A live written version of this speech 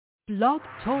Blog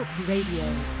Talk Radio.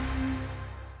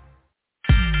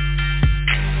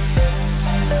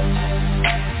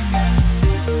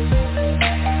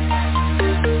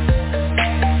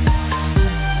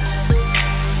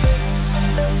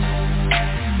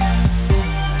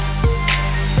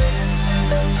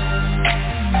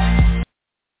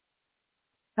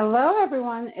 Hello,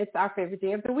 everyone. It's our favorite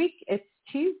day of the week. It's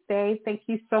Tuesday. Thank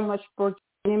you so much for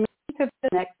joining me to the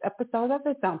next episode of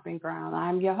The Dumping Ground.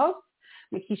 I'm your host,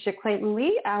 Makisha Clayton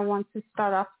Lee. I want to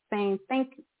start off saying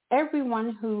thank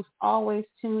everyone who's always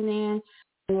tuned in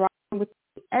and rocking with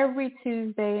me every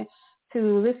Tuesday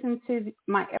to listen to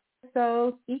my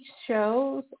episodes. Each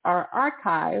shows are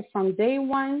archived from day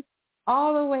one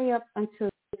all the way up until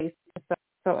today's episode.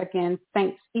 So again,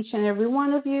 thanks each and every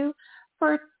one of you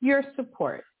for your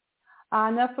support.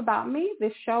 Enough about me.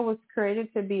 This show was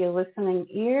created to be a listening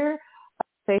ear, a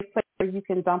safe place where you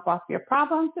can dump off your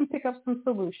problems and pick up some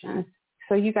solutions.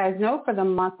 So you guys know, for the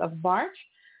month of March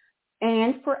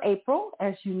and for April,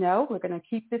 as you know, we're going to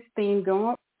keep this theme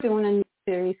going. We're doing a new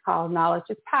series called Knowledge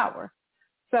is Power.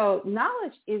 So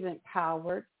knowledge isn't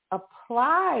power.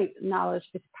 Applied knowledge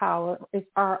is power is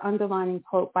our underlining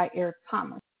quote by Eric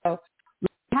Thomas. So we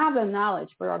have the knowledge,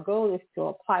 but our goal is to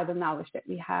apply the knowledge that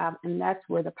we have, and that's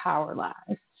where the power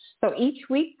lies. So each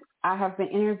week, I have been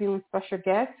interviewing special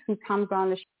guests who comes on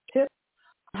the show,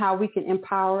 how we can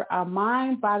empower our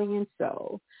mind, body, and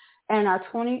soul. And our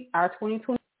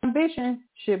 2020 ambition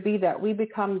should be that we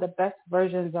become the best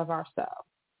versions of ourselves.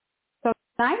 So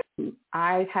tonight,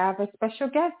 I have a special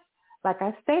guest. Like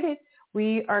I stated,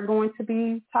 we are going to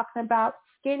be talking about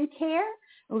skincare.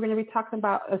 We're going to be talking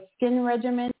about a skin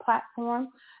regimen platform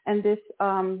and this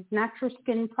natural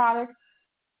skin product.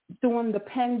 During the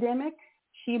pandemic,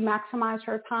 she maximized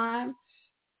her time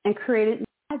and created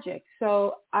magic.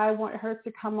 So I want her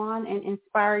to come on and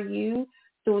inspire you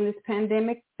during this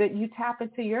pandemic, that you tap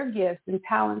into your gifts and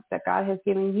talents that God has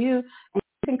given you, and you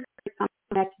can create something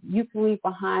that you can leave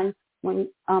behind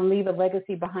leave a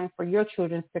legacy behind for your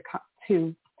children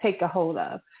to take a hold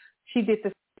of. She did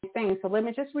the same thing. So let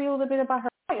me just read a little bit about her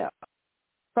bio.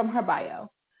 From her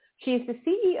bio. She is the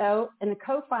CEO and the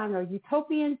co-founder of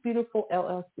Utopian Beautiful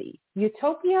LLC.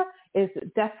 Utopia is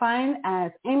defined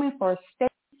as aiming for a state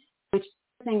in which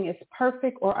everything is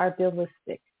perfect or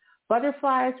idealistic.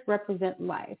 Butterflies represent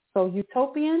life. So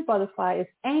Utopian Butterfly is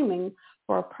aiming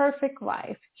for a perfect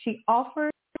life. She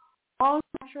offers all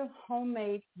natural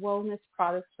homemade wellness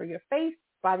products for your face,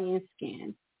 body, and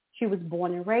skin. She was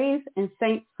born and raised in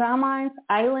St. Simons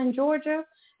Island, Georgia,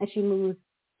 and she moved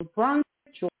to Brunswick,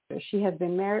 Georgia. She has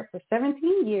been married for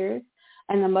 17 years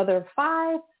and the mother of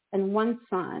 5 and 1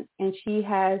 son, and she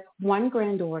has 1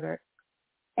 granddaughter.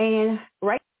 And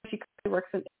right now she currently works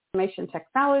in information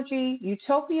technology.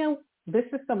 Utopian, this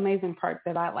is the amazing part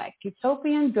that I like.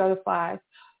 Utopian Butterflies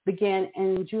began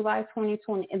in July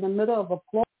 2020 in the middle of a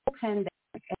global pandemic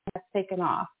and has taken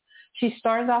off. She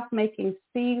started off making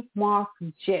sea moss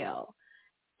gel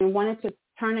and wanted to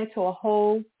turn it to a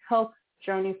whole health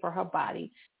journey for her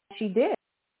body. She did.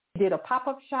 She did a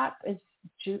pop-up shop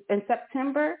in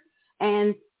September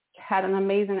and had an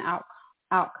amazing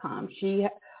outcome.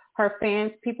 Her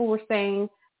fans, people were saying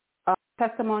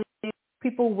testimonies,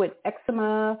 people with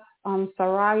eczema,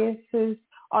 psoriasis,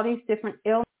 all these different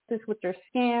illnesses with their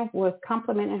skin was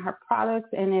complimenting her products,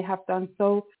 and they have done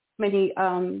so many,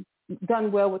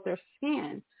 done well with their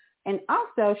skin. And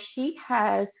also, she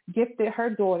has gifted her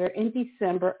daughter in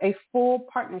December a full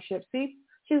partnership. See,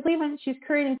 she's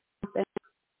creating something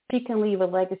she can leave a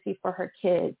legacy for her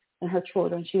kids and her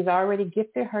children. She's already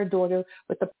gifted her daughter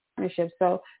with a partnership.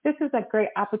 So this is a great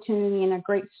opportunity and a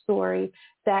great story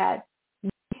that you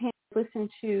can listen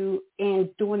to. And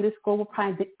during this global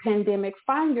pandemic,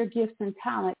 find your gifts and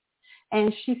talents.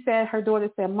 And she said, her daughter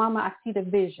said, "Mama, I see the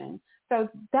vision." So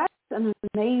that's an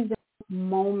amazing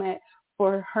moment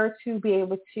for her to be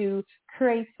able to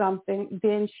create something.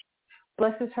 Then she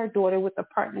blesses her daughter with a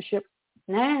partnership.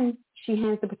 And then she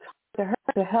hands the baton to her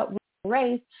to help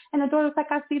raise. And the daughter's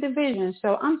like, "I see the vision."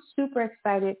 So I'm super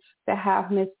excited to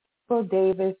have Miss April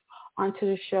Davis onto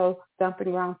the show,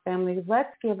 Dumping Ground Family.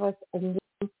 Let's give us a warm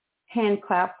hand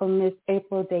clap for Miss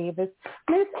April Davis.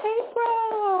 Miss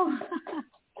April!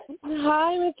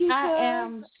 Hi, Makisha. I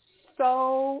am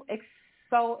so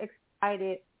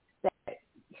excited that,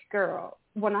 girl,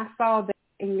 when I saw that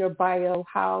in your bio,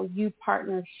 how you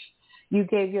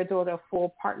gave your daughter a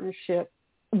full partnership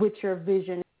with your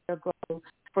vision and your goal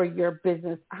for your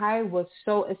business. I was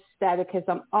so ecstatic, because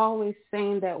I'm always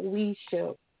saying that we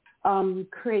should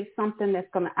create something that's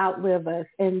going to outlive us.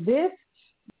 And this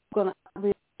is going to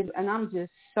outlive And I'm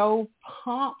just so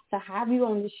pumped to have you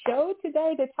on the show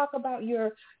today to talk about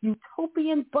your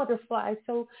utopian butterfly.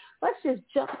 So let's just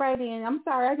jump right in. I'm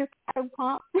sorry, I just got so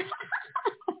pumped.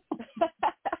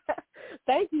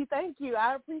 Thank you.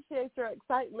 I appreciate your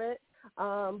excitement.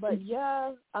 But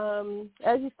yeah,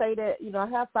 as you stated, I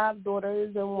have 5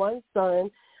 daughters and 1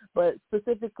 son, but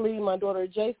specifically my daughter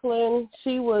Jacqueline,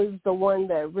 she was the one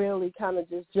that really kind of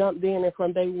just jumped in, and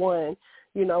from day one,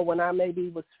 when I maybe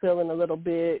was feeling a little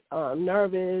bit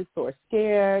nervous or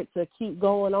scared to keep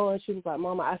going on, she was like,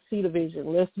 Mama, I see the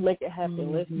vision. Let's make it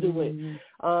happen. Let's do it.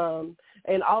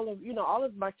 And all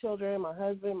of my children, my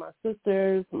husband, my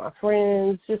sisters, my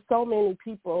friends, just so many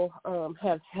people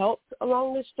have helped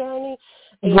along this journey.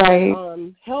 And,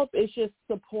 right. Help is just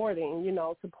supporting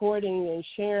and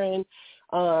sharing,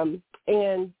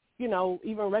 and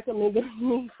even recommending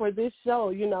me for this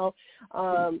show.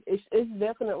 It's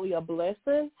definitely a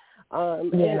blessing.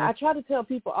 And I try to tell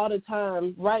people all the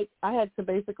time, I had to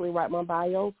basically write my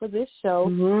bio for this show,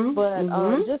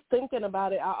 but just thinking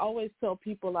about it, I always tell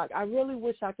people, like, I really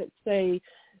wish I could say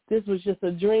this was just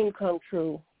a dream come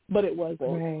true, but it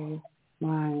wasn't.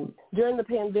 Right. During the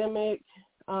pandemic,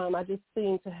 I just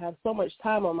seemed to have so much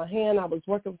time on my hand. I was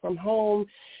working from home,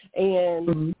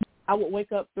 and I would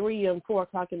wake up 3 and 4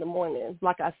 o'clock in the morning.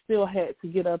 Like, I still had to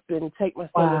get up and take my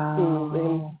son to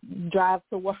school and drive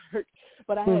to work,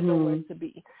 but I had nowhere to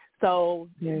be. So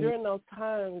during those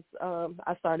times,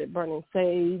 I started burning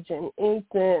sage and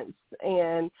incense,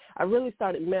 and I really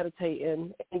started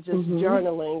meditating and just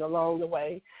journaling along the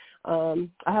way. I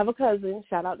have a cousin,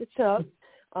 shout out to Chuck,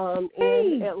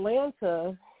 in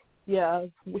Atlanta. Yeah,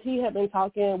 we had been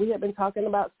talking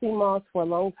about sea moss for a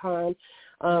long time.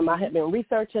 I had been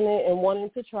researching it and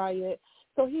wanting to try it.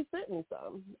 So he sent me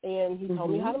some, and he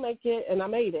told me how to make it, and I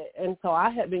made it. And so I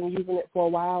had been using it for a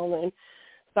while and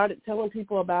started telling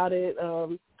people about it.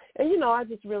 And, I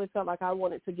just really felt like I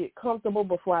wanted to get comfortable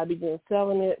before I began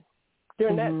selling it.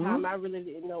 During that time, I really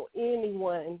didn't know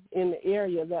anyone in the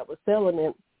area that was selling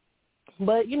it.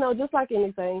 But, just like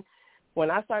anything, when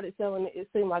I started selling it, it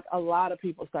seemed like a lot of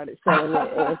people started selling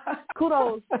it. And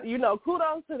kudos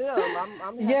to them.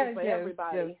 I'm happy for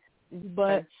everybody. Yes.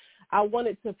 But I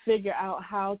wanted to figure out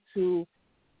how to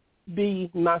be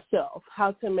myself,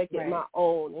 how to make it my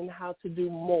own, and how to do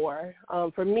more.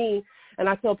 For me, and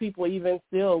I tell people even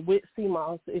still with sea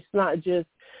moss, it's not just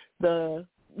the,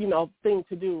 thing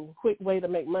to do, quick way to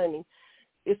make money.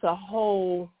 It's a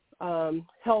whole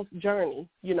health journey,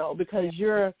 because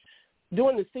you're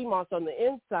doing the sea moss on the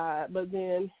inside, but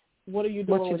then what are you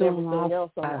doing with everything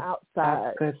else on the outside?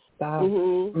 That's good stuff.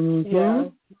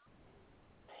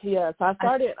 Yeah. So I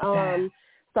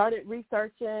started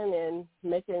researching and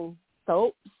making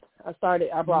soaps.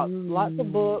 I brought lots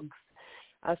of books.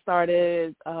 I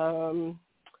started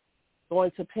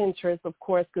going to Pinterest, of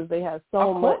course, because they have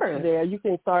so much there. You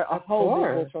can start a whole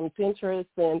business from Pinterest.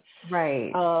 And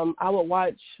I would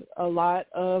watch a lot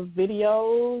of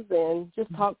videos and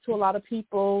just talk to a lot of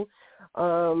people,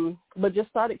 but just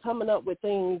started coming up with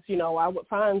things. I would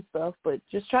find stuff, but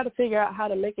just try to figure out how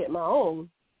to make it my own.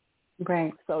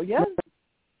 Right. So, yeah.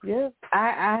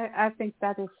 I think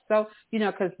that is so,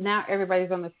 because now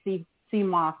everybody's on the sea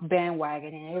moss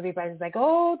bandwagon, and everybody's like,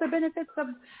 oh, the benefits of,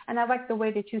 and I like the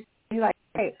way that you like,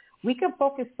 hey, we can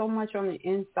focus so much on the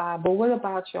inside, but what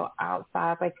about your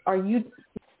outside? Like, you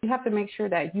have to make sure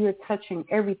that you're touching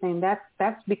everything.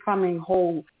 That's becoming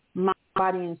whole mind,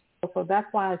 body, and soul. So that's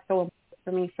why it's so important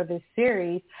for me for this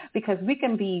series, because we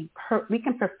can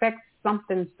perfect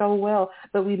something so well,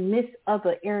 but we miss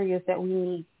other areas that we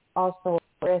need also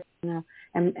address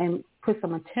and put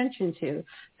some attention to.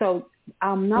 So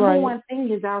our number one thing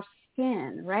is our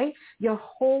skin, right? Your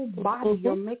whole body,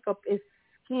 your makeup is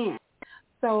skin.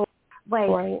 So,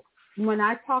 when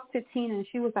I talked to Tina, and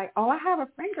she was like, oh, I have a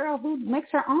friend girl who makes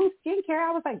her own skincare.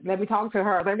 I was like, let me talk to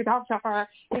her,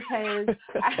 because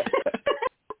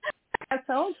I'm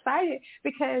so excited,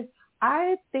 because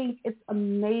I think it's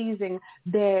amazing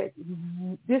that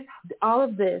all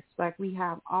of this, like, we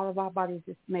have all of our bodies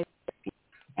is made of skin.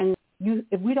 And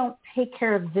if we don't take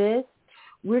care of this,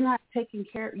 we're not taking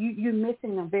care. You're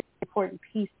missing a very important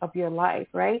piece of your life,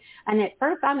 right? And at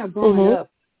first, I know growing up,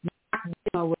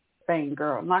 Noxzema was the thing,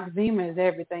 girl. Noxzema is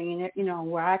everything,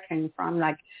 and where I came from,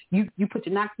 like, you put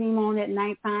your Noxzema on at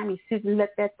nighttime, you sit and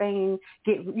let that thing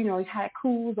get, how it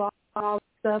cools all that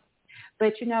stuff.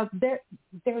 But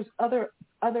there's other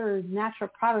natural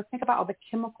products. Think about all the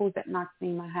chemicals that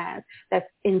Noxzema has that's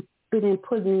been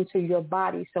put into your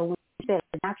body. So when you said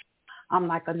natural, I'm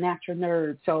like a natural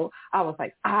nerd. So I was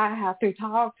like, I have to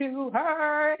talk to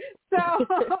her. So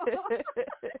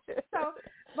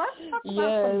let's talk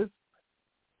about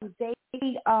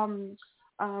daily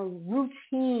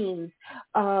routines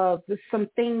of some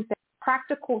things,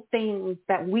 practical things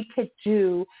that we could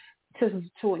do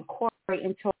to incorporate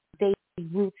into our daily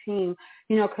routine,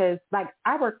 because like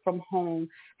I work from home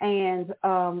and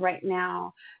right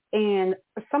now, and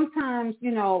sometimes,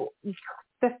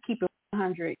 let's keep it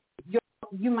 100.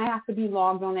 You might have to be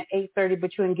logged on at 8:30,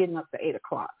 but you ain't getting up to 8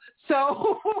 o'clock.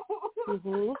 So,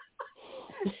 so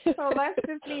let's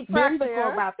just be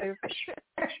practical about this.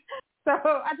 So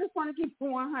I just want to keep it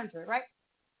 100, right?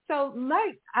 So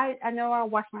like I know I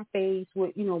wash my face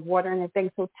with water and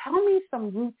things. So tell me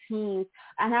some routines.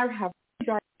 And I have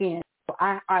dry skin, so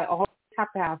I always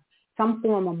have to have some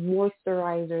form of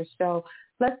moisturizer. So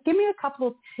let's give me a couple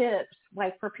of tips,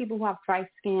 like for people who have dry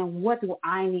skin. What do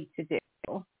I need to do?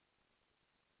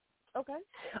 Okay.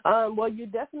 Well, you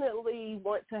definitely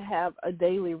want to have a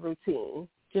daily routine.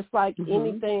 Just like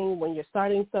anything, when you're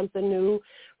starting something new,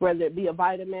 whether it be a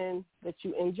vitamin that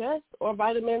you ingest or a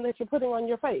vitamin that you're putting on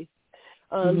your face,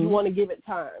 you want to give it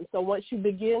time. So once you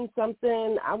begin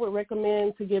something, I would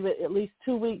recommend to give it at least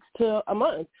 2 weeks to a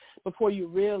month before you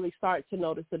really start to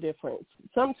notice the difference.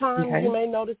 Sometimes you may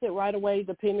notice it right away,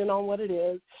 depending on what it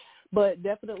is, but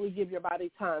definitely give your body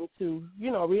time to,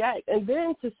 react. And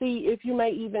then to see if you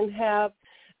may even have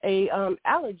a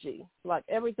allergy. Like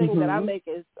everything that I make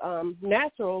is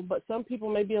natural, but some people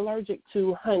may be allergic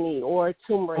to honey or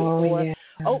turmeric or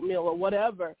oatmeal or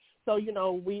whatever. So,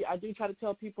 I do try to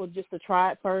tell people just to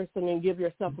try it first and then give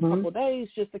yourself a couple of days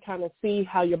just to kind of see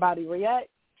how your body reacts.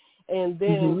 And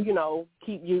then,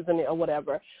 keep using it or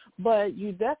whatever. But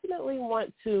you definitely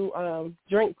want to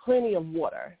drink plenty of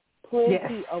water.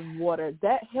 Plenty of water.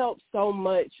 That helps so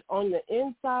much on the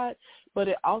inside, but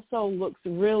it also looks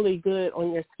really good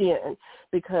on your skin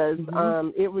because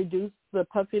it reduces the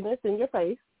puffiness in your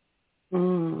face.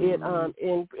 It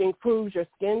improves your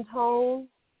skin tone,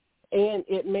 and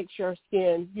it makes your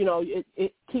skin,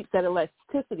 it keeps that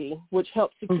elasticity, which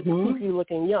helps to keep you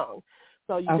looking young.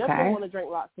 So you definitely want to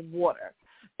drink lots of water.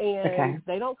 And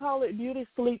they don't call it beauty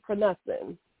sleep for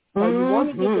nothing. So you want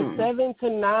to get the 7 to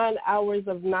 9 hours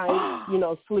of night,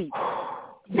 sleep.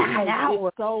 9 hours.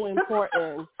 It's so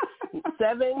important.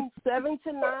 7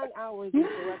 to 9 hours is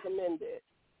recommended.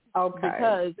 Okay.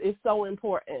 Because it's so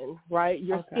important, right?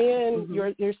 Your skin,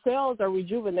 your cells are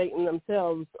rejuvenating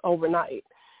themselves overnight.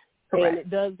 Correct. And it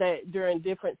does that during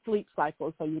different sleep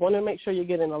cycles. So you want to make sure you're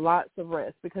getting lots of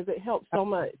rest because it helps so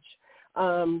much.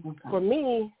 For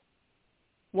me,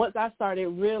 once I started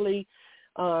really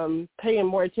paying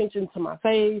more attention to my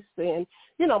face and,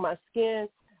 my skin,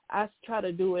 I try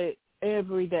to do it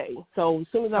every day. So as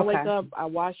soon as I wake up, I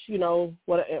wash,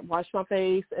 wash my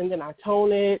face, and then I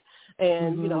tone it.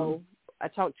 And, I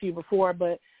talked to you before,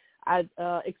 but I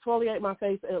exfoliate my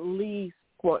face at least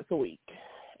once a week.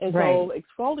 And so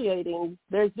exfoliating,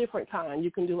 there's different kinds.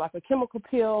 You can do like a chemical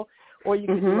peel or you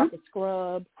can do like a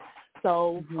scrub.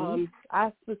 So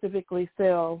I specifically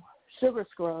sell sugar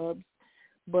scrubs.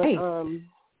 But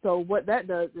so what that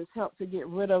does is help to get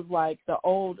rid of like the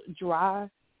old dry,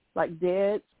 like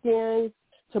dead skin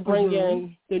to bring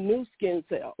in the new skin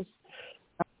cells.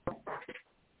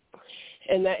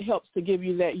 And that helps to give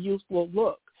you that youthful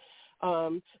look.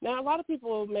 Now, a lot of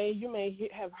people you may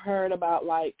have heard about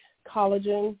like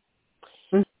collagen.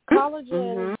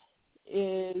 Collagen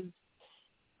is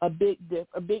a big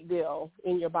deal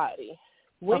in your body.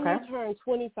 When you turn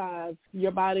 25,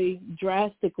 your body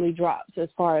drastically drops as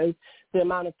far as the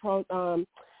amount of collagen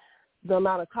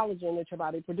that your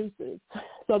body produces.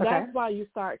 So that's why you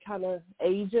start kind of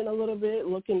aging a little bit,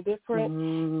 looking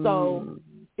different. So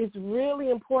it's really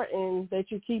important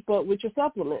that you keep up with your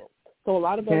supplements. So a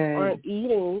lot of us aren't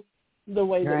eating the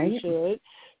way that we should.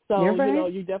 So,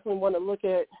 you definitely want to look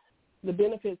at the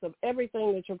benefits of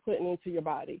everything that you're putting into your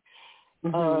body,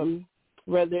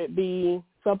 whether it be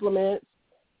supplements,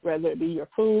 whether it be your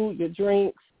food, your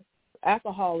drinks.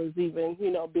 Alcohol is even,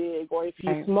 big, or if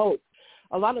you smoke.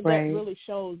 A lot of that really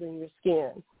shows in your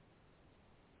skin.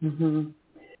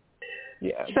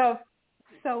 Yeah.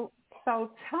 So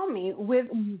tell me, with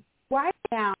right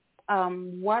now,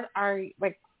 what are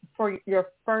like for your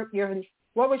first?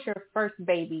 What was your first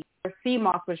baby? Your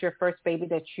CMOS was your first baby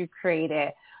that you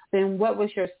created. Then what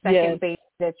was your second baby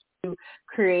that you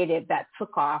created that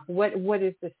took off? What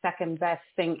is the second best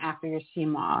thing after your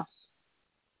CMOS?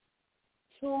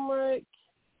 Turmeric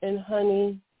and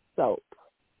honey soap.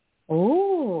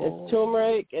 Oh, it's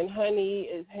turmeric and honey.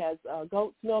 It has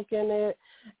goat's milk in it,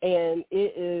 and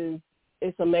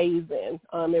it's amazing.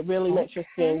 It really makes your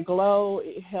skin glow.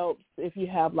 It helps if you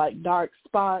have like dark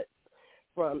spots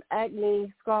from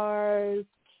acne scars.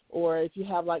 or if you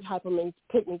have like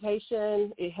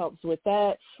hyperpigmentation, it helps with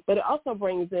that. But it also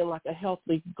brings in like a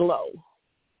healthy glow.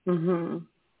 Mhm.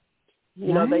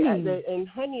 You know, they and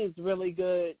honey is really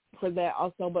good for that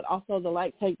also, but also the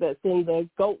lactate that's in the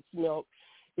goat's milk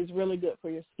is really good for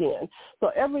your skin. So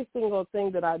every single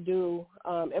thing that I do,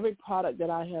 every product that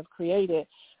I have created,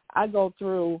 I go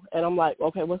through and I'm like,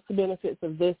 okay, what's the benefits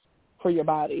of this for your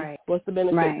body? Right. What's the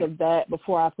benefits Right. of that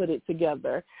before I put it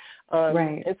together?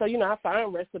 Right. And so, you know, I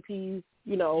find recipes,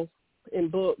 you know, in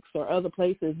books or other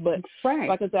places, but Right.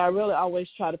 like I said, I really always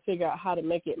try to figure out how to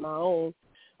make it my own.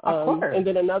 Of course. And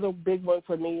then another big one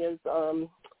for me is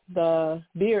the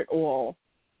beard oil,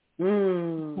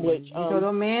 which you know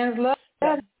the man's love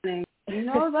that thing. You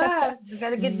know that. You got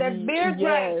to get that beard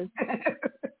right.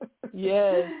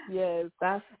 Yes.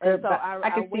 That's and good. so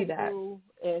I can see went that. through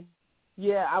and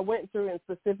I went through and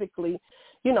specifically,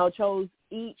 you know, chose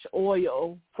each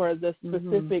oil for the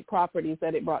specific properties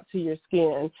that it brought to your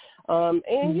skin.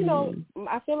 And you know,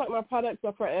 I feel like my products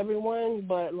are for everyone,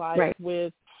 but like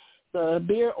with the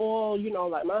beard oil, you know,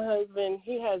 like my husband,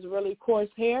 he has really coarse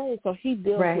hair, and so he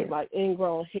deals with like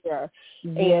ingrown hair.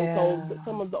 And so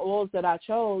some of the oils that I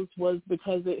chose was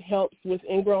because it helps with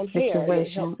ingrown hair. And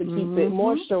it helps to keep it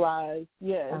moisturized.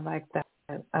 Yes. I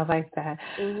like that.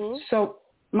 So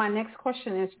my next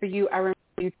question is for you. I remember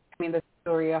you telling me the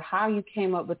story of how you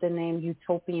came up with the name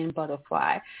Utopian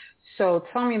Butterfly. So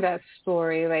tell me that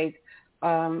story, like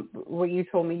what you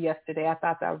told me yesterday. I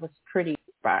thought that was pretty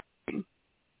inspiring.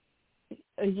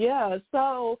 Yeah,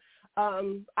 so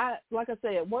like I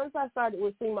said, once I started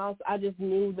with CMOS, I just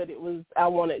knew that I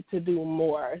wanted to do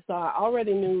more. So I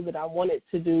already knew that I wanted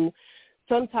to do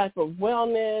some type of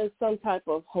wellness, some type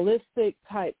of holistic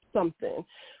type something.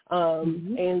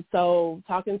 And so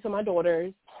talking to my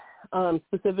daughters,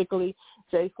 specifically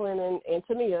Jacelyn and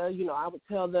Antonia, you know, I would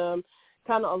tell them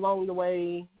kind of along the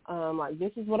way, like,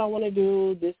 this is what I want to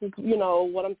do. This is, you know,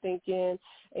 what I'm thinking.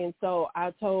 And so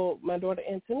I told my daughter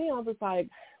Antonia, I was like,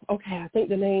 okay, I think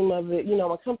the name of it, you know,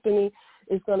 my company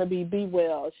is going to be Be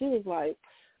Well. She was like,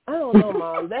 I don't know,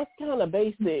 Mom, that's kind of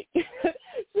basic. She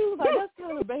was like, that's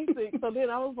kind of basic. So then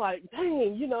I was like,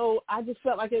 dang, you know, I just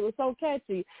felt like it was so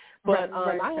catchy. But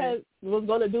I was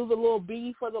going to do the little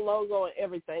B for the logo and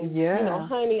everything. Yeah. You know,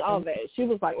 honey, all that. She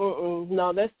was like,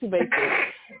 no, that's too basic.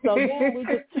 So then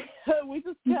we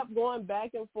just kept going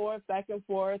back and forth.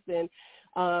 And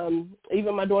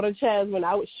even my daughter Chaz, when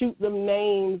I would shoot them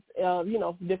names, you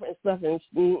know, different stuff, and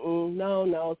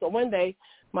no. So one day,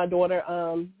 my daughter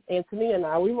Antonia and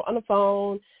I, we were on the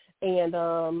phone,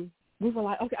 and we were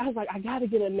like, okay, I was like, I got to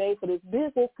get a name for this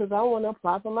business because I want to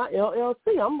apply for my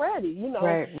LLC. I'm ready, you know.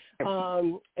 Right.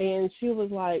 And she was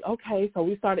like, okay. So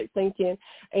we started thinking,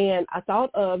 and I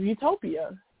thought of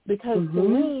Utopia because to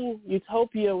me,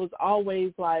 Utopia was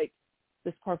always like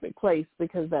this perfect place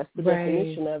because that's the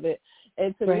definition of it.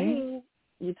 And to me,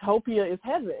 Utopia is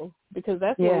heaven because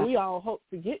that's where we all hope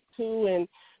to get to. And,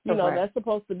 you know, that's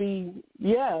supposed to be,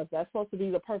 that's supposed to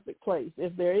be the perfect place.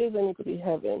 If there is any, to be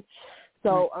heaven.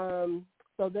 So,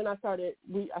 so then I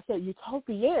said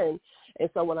Utopian. And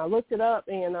so when I looked it up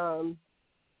and,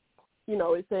 you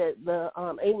know, it said the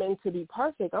aiming to be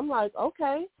perfect, I'm like,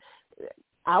 okay,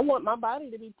 I want my body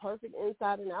to be perfect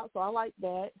inside and out. So I like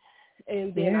that.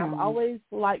 And then I've always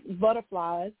liked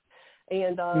butterflies.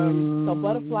 And so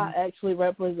butterfly actually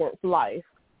represents life.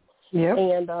 Yep.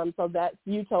 And so that's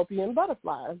Utopian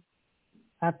Butterfly.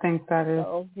 I think that is.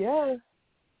 So, yeah.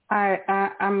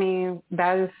 I mean,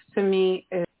 that is, to me,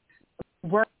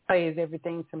 wordplay is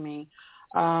everything to me.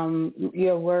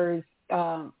 Your words,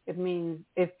 it means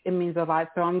a lot.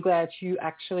 So I'm glad you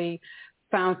actually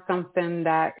found something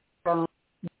that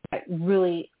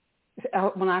really,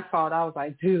 when I saw it, I was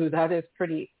like, dude, that is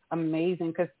pretty amazing.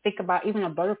 Because think about even a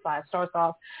butterfly, it starts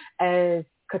off as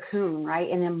cocoon, right?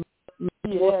 And then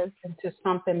morphs into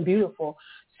something beautiful.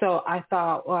 So I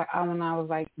thought, when I was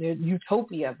like, the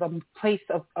utopia, the place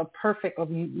of perfect, of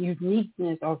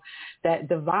uniqueness, of that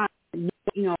divine,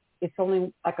 you know, it's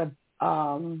only like a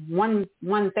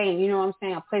one thing, you know what I'm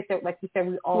saying? A place that, like you said,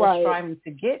 we all striving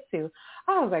to get to.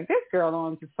 I was like, this girl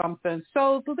on to something.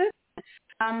 So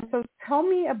so tell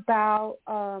me about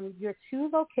your two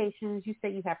locations. You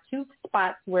said you have two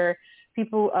spots where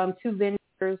people, two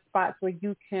vendor spots where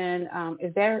you can,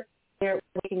 is there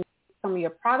making some of your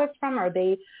products from? Are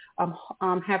they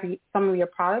having some of your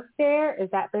products there? Is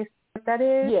that basically what that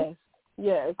is?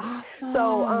 Yes. Awesome.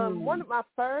 So one of my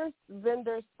first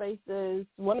vendor spaces,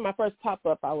 one of my first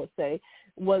pop-up, I would say,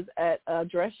 was at a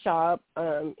dress shop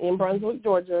in Brunswick,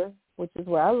 Georgia, which is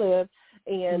where I live.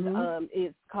 And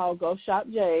it's called Go Shop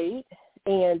Jade.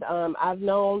 And I've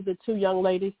known the two young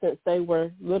ladies since they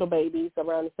were little babies,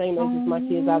 around the same age as my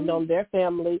kids. I've known their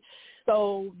family.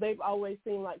 So they've always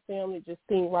seemed like family, just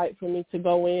seemed right for me to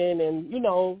go in and,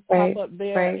 pop up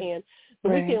there. And the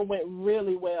weekend went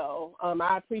really well.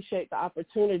 I appreciate the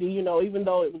opportunity, even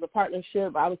though it was a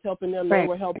partnership, I was helping them, they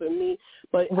were helping me.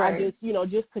 But I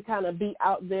just, just to kind of be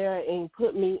out there and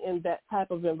put me in that type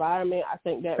of environment, I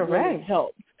think that really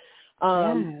helped.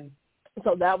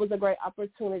 So that was a great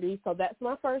opportunity. So that's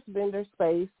my first vendor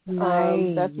space.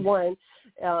 That's one.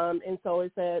 And so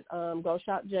it's at Go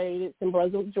Shop Jade. It's in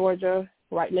Brunswick, Georgia,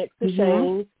 right next to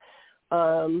Shane's.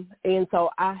 And so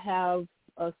I have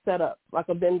a setup, like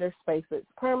a vendor space. It's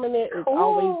permanent. It's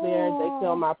always there. They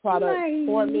sell my products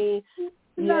for me.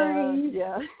 Yeah.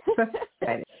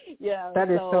 Yeah. That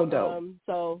is so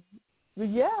dope.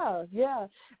 Yeah.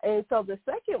 And so the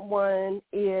second one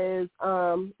is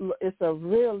it's a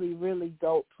really, really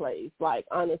dope place. Like,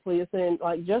 honestly, it's in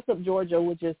like Jessup, Georgia,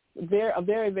 which is a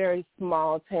very, very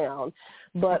small town.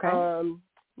 But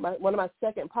one of my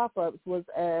second pop-ups was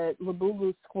at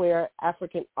Labubu Square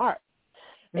African Art.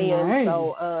 And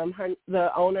so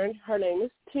the owner, her name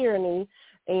is Tierney,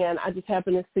 and I just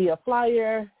happened to see a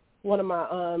flyer. One of my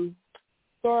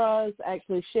Soras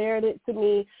actually shared it to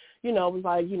me, was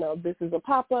like, this is a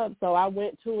pop-up. So I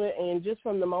went to it, and just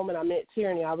from the moment I met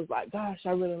Tierney, I was like, gosh,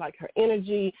 I really like her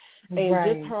energy and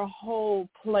just her whole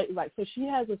place. Like, so she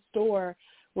has a store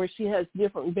where she has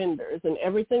different vendors, and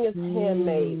everything is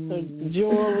handmade. So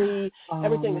jewelry,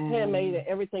 everything is handmade, and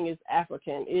everything is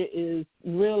African. It is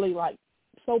really, like,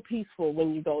 so peaceful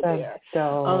when you go there.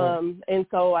 And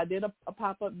so I did a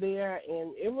pop-up there,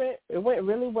 and it went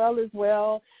really well as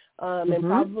well. And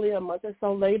probably a month or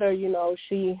so later,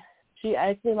 she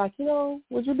asked me, like,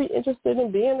 would you be interested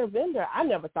in being a vendor? I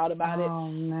never thought about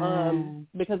it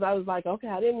because I was like, okay,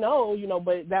 I didn't know,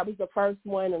 but that was the first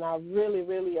one, and I really,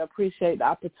 really appreciate the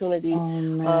opportunity.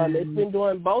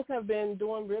 Both have been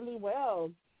doing really well.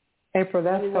 April,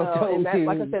 that's so dope, and that, too.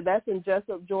 like I said, that's in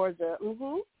Jessup, Georgia.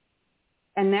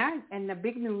 And the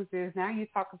big news is now you're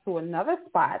talking to another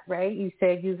spot, right? You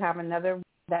said you have another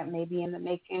that may be in the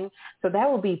making. So that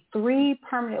will be 3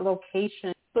 permanent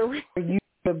locations for you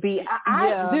to be.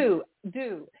 I do.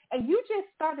 And you just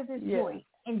started this joint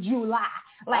in July,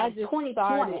 like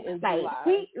 2020.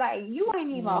 Like you ain't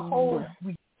even a whole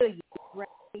year,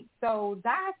 right? So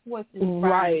that's what's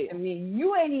inspiring to me.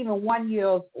 You ain't even 1 year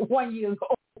old.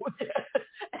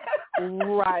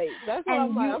 Right. That's what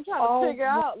I'm like. I'm trying to figure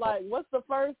out, like, what's the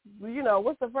first year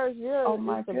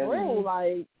to bring,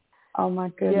 like. Oh, my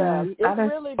goodness. Yeah,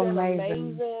 it's really been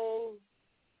amazing.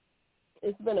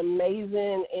 It's been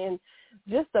amazing. And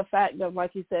just the fact of,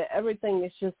 like you said, everything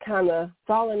is just kind of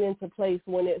falling into place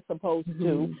when it's supposed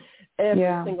to.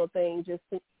 Every single thing just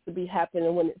seems to be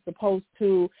happening when it's supposed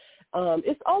to.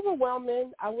 It's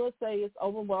overwhelming. I will say it's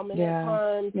overwhelming at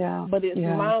times, but it's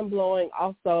mind-blowing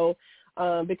also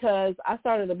because I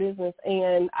started a business,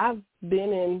 and I've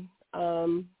been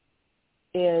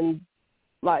in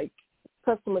like,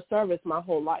 customer service my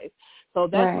whole life. So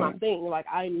that's my thing. Like,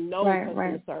 I know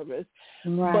customer service,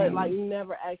 but, like,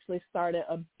 never actually started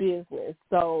a business.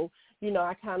 So,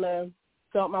 I kind of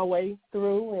felt my way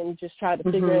through and just tried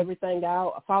to figure everything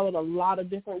out. I followed a lot of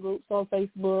different groups on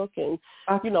Facebook, and,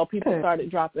 people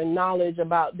started dropping knowledge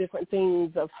about different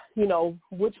things of,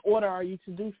 which order are you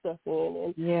to do stuff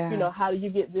in, and, how do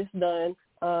you get this done?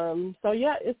 So,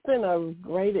 it's been a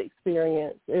great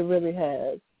experience. It really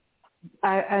has.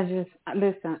 I just,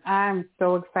 listen, I'm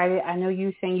so excited. I know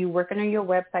you saying you're working on your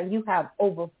website. You have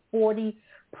over 40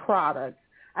 products.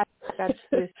 That's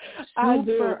just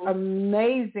super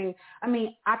amazing. I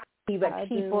mean, I can't even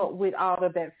keep up with all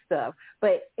of that stuff,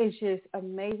 but it's just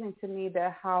amazing to me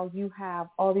that how you have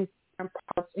all these different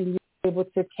products and you're able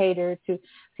to cater to,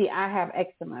 see, I have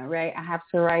eczema, right? I have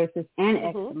psoriasis and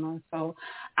eczema. So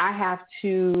I have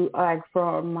to, like,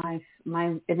 for my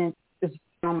and it's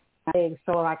on my legs.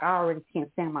 So, like, I already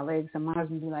can't stand my legs. And my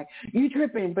husband be like, you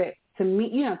tripping. But to me,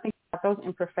 think about those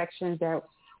imperfections that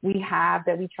we have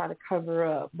that we try to cover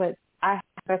up. But I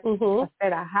said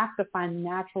I have to find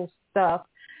natural stuff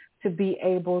to be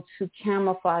able to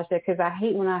camouflage that, because I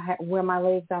hate when I wear my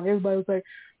legs down. Everybody's like,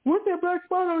 what's that black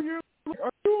spot on your?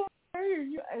 Are you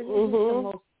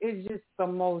okay? It's just the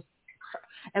most.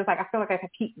 It's like I feel like I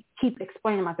keep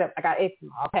explaining myself. I got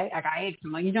eczema, okay? I got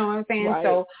eczema. You know what I'm saying? Right.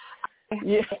 So I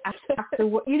have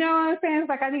to, you know what I'm saying? It's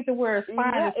like I need to wear a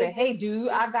spine and say, hey, dude,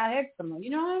 I got eczema. You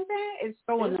know what I'm saying? It's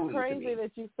so annoying. It's crazy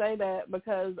that you say that,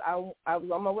 because I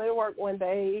was on my way to work one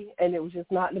day, and it was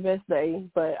just not the best day,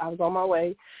 but I was on my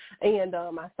way, and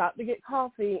I stopped to get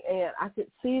coffee, and I could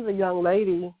see the young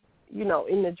lady, you know,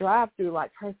 in the drive-through,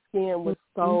 like her skin was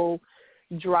so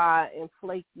dry and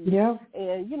flaky. Yeah.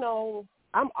 And, you know,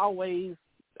 I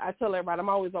tell everybody I'm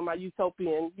always on my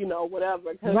utopian, you know,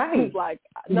 whatever. Because it's like,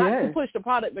 not to push the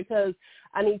product because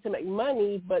I need to make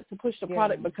money, but to push the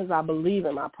product because I believe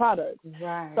in my product.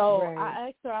 Right. So I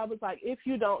asked her, I was like, if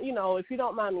you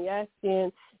don't mind me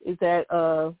asking, is that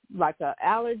like an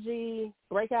allergy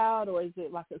breakout or is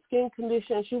it like a skin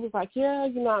condition? She was like, yeah,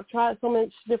 you know, I've tried so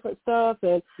much different stuff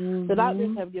and the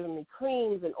doctors have given me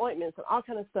creams and ointments and all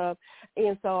kind of stuff.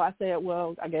 And so I said,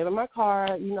 well, I gave her my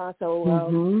card, you know, I said,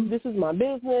 well, this is my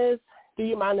business. Do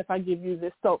you mind if I give you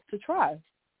this soap to try?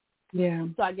 Yeah.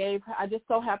 So I just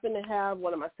so happened to have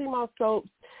one of my sea moss soaps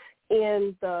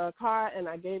in the car, and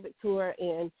I gave it to her.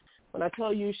 And when I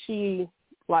tell you, she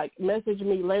like messaged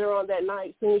me later on that night,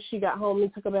 as soon as she got home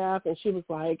and took a bath, and she was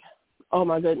like, oh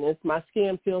my goodness, my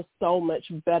skin feels so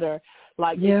much better.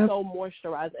 Like it's so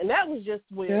moisturized. And that was just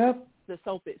with the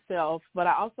soap itself. But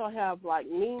I also have like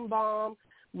neem balm,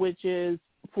 which is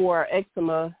for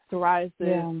eczema,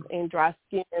 psoriasis, and dry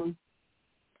skin.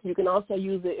 You can also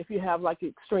use it if you have like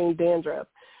extreme dandruff.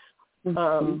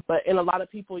 But and a lot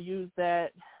of people use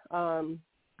that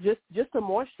just to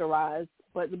moisturize.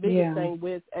 But the biggest thing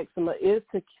with eczema is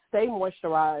to stay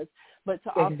moisturized, but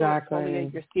to also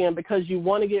exfoliate your skin because you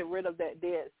want to get rid of that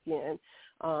dead skin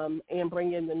and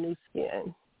bring in the new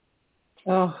skin.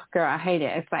 Oh, girl, I hate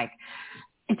it. It's like,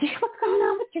 what's going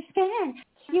on with your skin?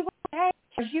 Are you okay?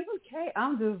 Are you okay?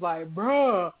 I'm just like,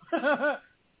 bruh,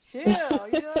 chill,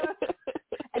 you know?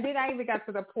 And then I even got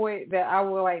to the point that I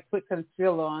will like put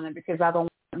concealer on it because I don't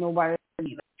want nobody to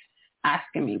be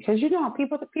asking me. Because, you know,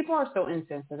 people are so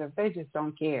insensitive. They just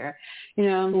don't care. You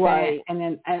know what I'm saying? And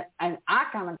then and I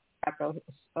kind of got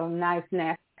a nice,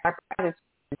 nasty apparatus.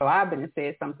 So I've been to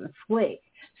say something slick.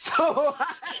 So I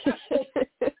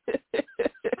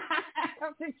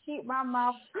have to keep my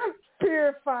mouth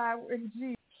purified with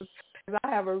Jesus. I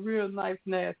have a real nice,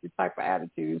 nasty type of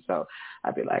attitude, so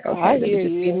I'd be like, okay,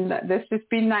 let's just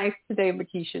be nice today,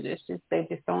 Makisha. They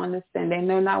just don't understand. They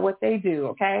know not what they do.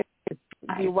 Okay,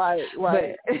 nice.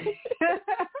 Right.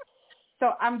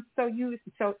 So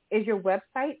is your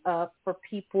website up for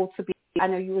people to be? I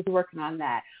know you was working on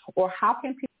that, or how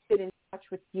can people get in touch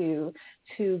with you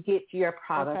to get your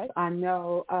products? Okay. I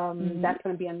know that's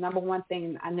going to be a number one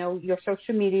thing. I know your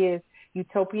social media is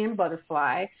Utopian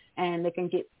Butterfly, and they can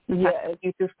get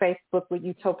you through Facebook with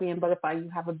Utopian Butterfly. You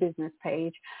have a business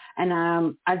page, and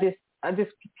I just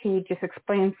can you just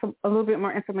explain a little bit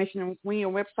more information on when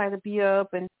your website will be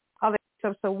up and all that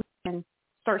stuff, so we can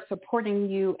start supporting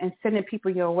you and sending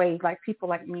people your way, like people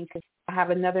like me, because I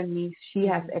have another niece. She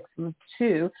has eczema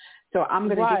too, so I'm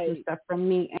going to get some stuff from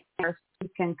me, and her so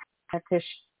can, because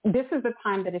this is the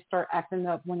time that it start acting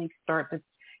up when it start to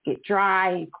get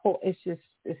dry and cold. It's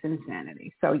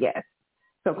insanity. So yes.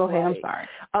 So go ahead. I'm sorry.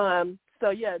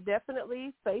 So yeah,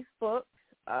 definitely Facebook,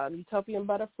 Utopian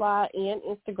Butterfly, and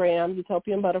Instagram,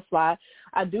 Utopian Butterfly.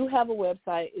 I do have a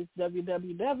website. It's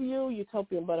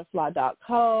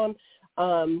www.utopianbutterfly.com.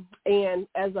 And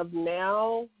as of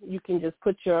now, you can just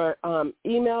put your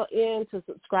email in to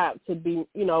subscribe to be,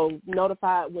 you know,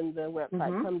 notified when the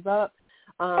website comes up.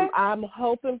 I'm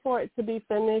hoping for it to be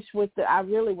finished I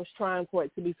really was trying for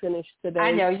it to be finished today.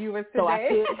 I know you were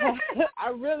today. So I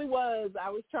really was.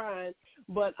 I was trying.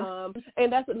 But,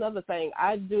 and that's another thing.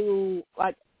 I do,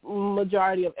 like,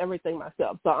 majority of everything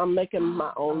myself. So I'm making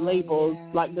my own labels,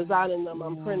 like designing them.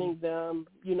 I'm printing them,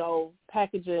 you know,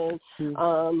 packaging.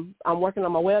 I'm working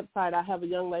on my website. I have a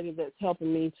young lady that's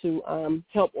helping me to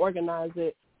help organize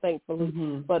it, thankfully.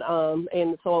 But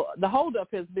and so the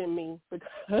holdup has been me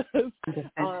because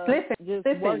just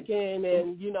working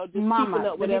and, you know, just keeping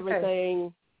up with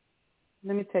everything.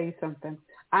 Let me tell you something.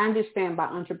 I understand by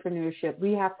entrepreneurship,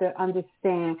 we have to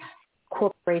understand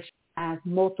corporation as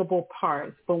multiple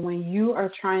parts. But when you are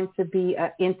trying to be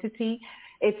an entity,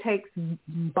 it takes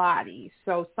bodies.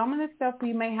 So some of the stuff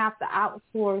we may have to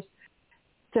outsource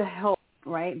to help,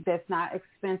 right? That's not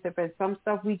expensive. And some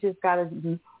stuff we just got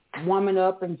to warm it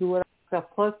up and do it ourselves,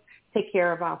 plus take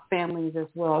care of our families as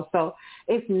well. So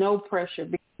it's no pressure.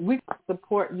 We can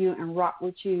support you and rock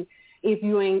with you if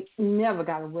you ain't never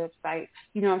got a website.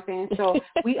 You know what I'm saying? So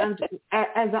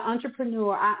as an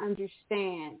entrepreneur, I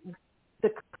understand the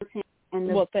content and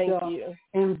the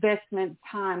investment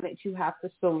time that you have to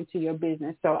sow into your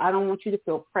business. So I don't want you to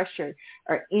feel pressured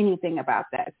or anything about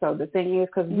that. So the thing is,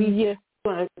 because we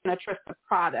going to trust the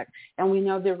product, and we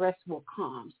know the rest will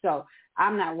come. So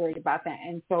I'm not worried about that.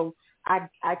 And so I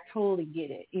totally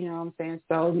get it. You know what I'm saying?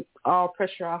 So all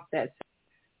pressure off that. So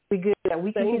we good that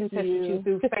we can get in touch with you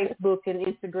through Facebook and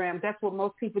Instagram. That's what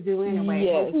most people do anyway.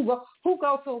 Yes. Who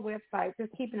goes to a website?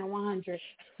 Just keeping it 100.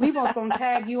 We won't gonna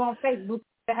tag you on Facebook.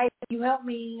 Say, hey, can you help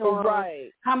me? Or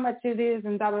how much it is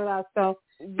and da da da. So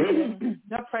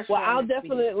no pressure. Well, I'll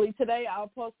definitely today. I'll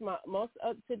post my most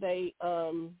up to date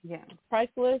price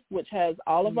list, which has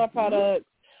all of my products.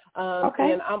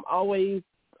 And I'm always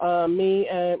me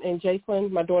and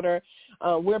Jason, my daughter.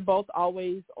 We're both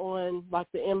always on like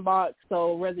the inbox.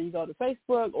 So whether you go to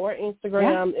Facebook or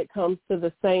Instagram, it comes to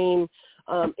the same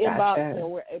inbox, and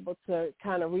we're able to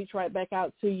kind of reach right back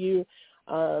out to you.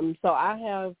 So I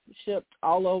have shipped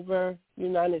all over the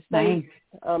United States.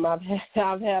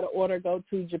 I've had an order go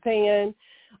to Japan.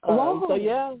 So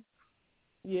yeah.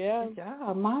 Good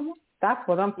job, Mama. That's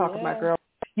what I'm talking about, girl.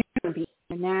 You're gonna be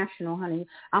international, honey.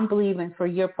 I'm believing for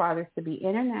your products to be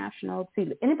international. See,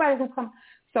 anybody who comes.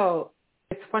 So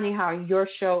it's funny how your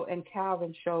show and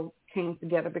Calvin's show came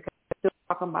together because we're still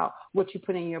talking about what you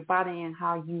put in your body and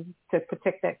how you to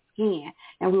protect that skin.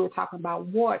 And we were talking about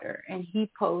water, and he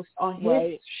posts on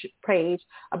his page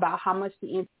about how much the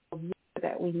intake of water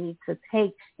that we need to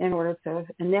take in order to,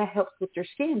 and that helps with your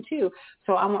skin too.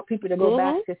 So I want people to go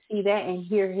back to see that and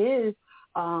hear his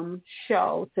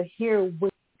show to hear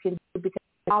what you can do, because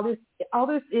all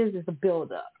this is a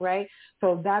build up, right?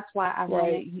 So that's why I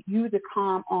wanted you to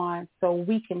come on so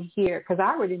we can hear, because I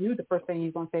already knew the first thing you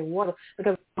were going to say water,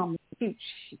 because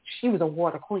she was a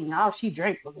water queen. All she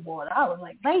drank was water. I was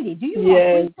like, lady, do you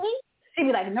want sweet tea? She'd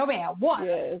be like, no, man, water.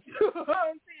 Yes. You know what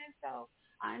I'm saying? So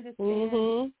I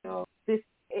understand. So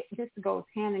this goes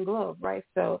hand in glove, right?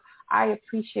 So I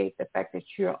appreciate the fact that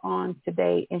you're on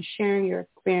today and sharing your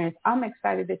experience. I'm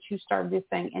excited that you started this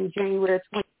thing in January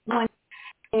 2021.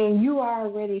 And you are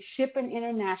already shipping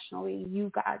internationally. You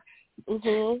got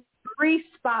 3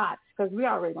 spots, because we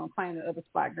already going to find the other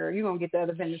spot, girl. You're going to get the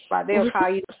other vendor spot. They'll call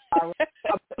you at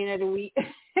the end of the week.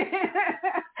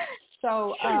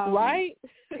 So,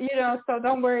 so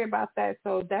don't worry about that.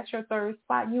 So that's your 3rd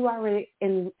spot. You already,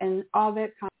 in all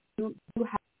that time, you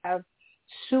have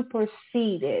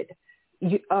superseded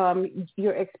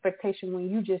your expectation when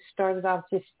you just started off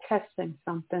just testing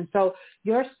something. So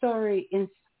your story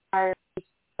inspires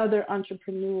other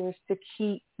entrepreneurs to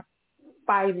keep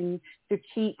fighting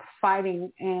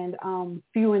and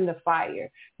fueling the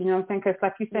fire. You know what I'm saying? Because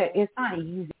like you said, it's not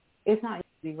easy. It's not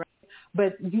easy, right?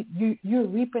 But you're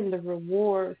reaping the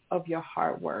rewards of your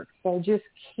hard work. So just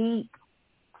keep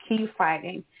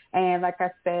fighting. And like I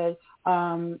said,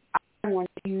 I want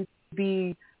you to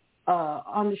be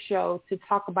on the show to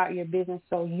talk about your business,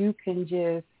 so you can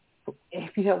just,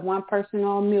 if you have one person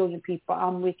or a million people,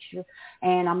 I'm with you.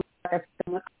 And I'm going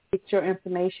to get your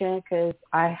information, because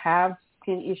I have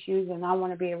skin issues and I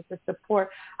want to be able to support.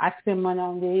 I spend money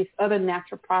on these other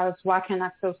natural products. Why can't I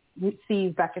sow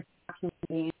seeds back into my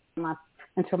community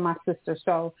into my sister?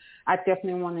 So I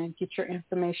definitely want to get your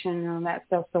information and all that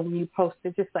stuff. So when you post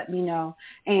it, just let me know.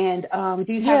 And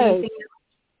do you have anything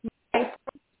else?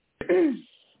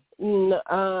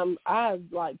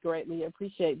 I greatly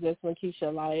appreciate this,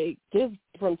 Makisha. Just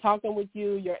from talking with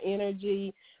you, your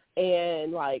energy,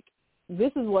 and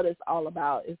this is what it's all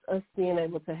about. It's us being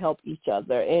able to help each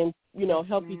other and,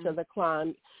 help each other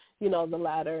climb, the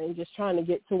ladder, and just trying to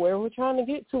get to where we're trying to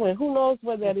get to. And who knows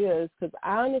where that is, because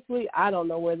honestly, I don't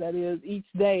know where that is each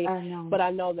day, but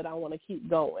I know that I want to keep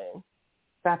going.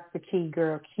 That's the key,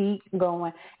 girl. Keep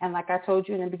going. And like I told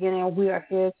you in the beginning, we are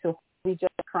here to judge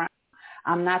crime.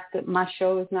 My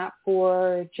show is not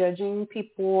for judging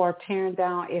people or tearing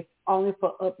down. It's only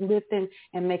for uplifting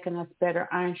and making us better.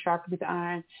 Iron sharpens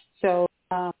iron. So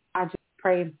I just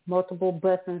pray multiple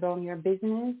blessings on your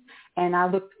business, and I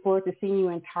look forward to seeing you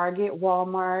in Target,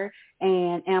 Walmart,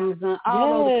 and Amazon,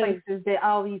 all those places that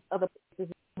all these other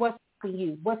places. What's stopping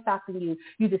you? What's stopping you?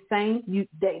 You the same.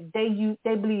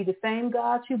 They believe the same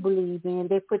God you believe in.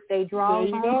 They put their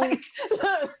drawers on.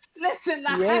 Listen,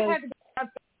 I had to go out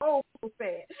the whole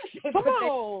set. Come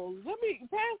on, let me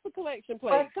pass the collection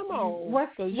plate. Come on,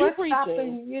 what's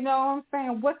stopping? You know what I'm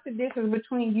saying? What's the difference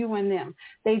between you and them?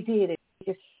 They did it.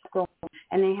 They just going,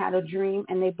 and they had a dream,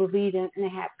 and they believed in, and they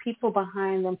had people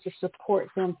behind them to support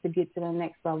them to get to the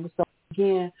next level. So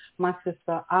again, my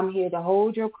sister, I'm here to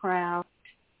hold your crown,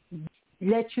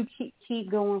 let you keep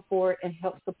going forward, and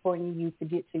help supporting you to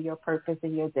get to your purpose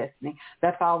and your destiny.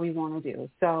 That's all we want to do.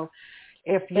 So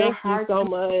if your heart, thank you so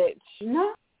much.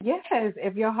 No, yes,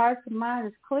 if your heart and mind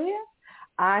is clear,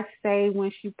 I say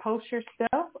once you post your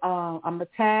stuff, I'm going to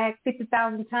tag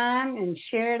 50,000 times and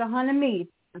share it 100 million.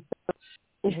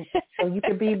 So you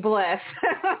can be blessed.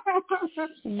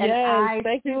 Yes,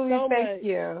 thank you so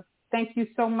much. Thank you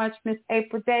so much, Miss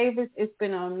April Davis. It's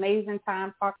been an amazing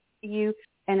time talking to you.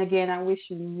 And again, I wish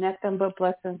you nothing but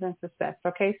blessings and success.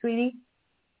 Okay, sweetie?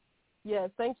 Yes,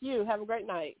 thank you. Have a great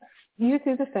night. You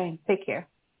do the same. Take care.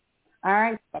 All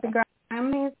right, Dr. Ground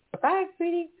family. Bye,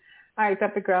 sweetie. All right,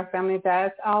 Dr. Ground family,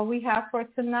 that's all we have for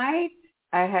tonight.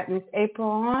 I had Miss April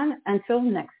on. Until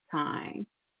next time.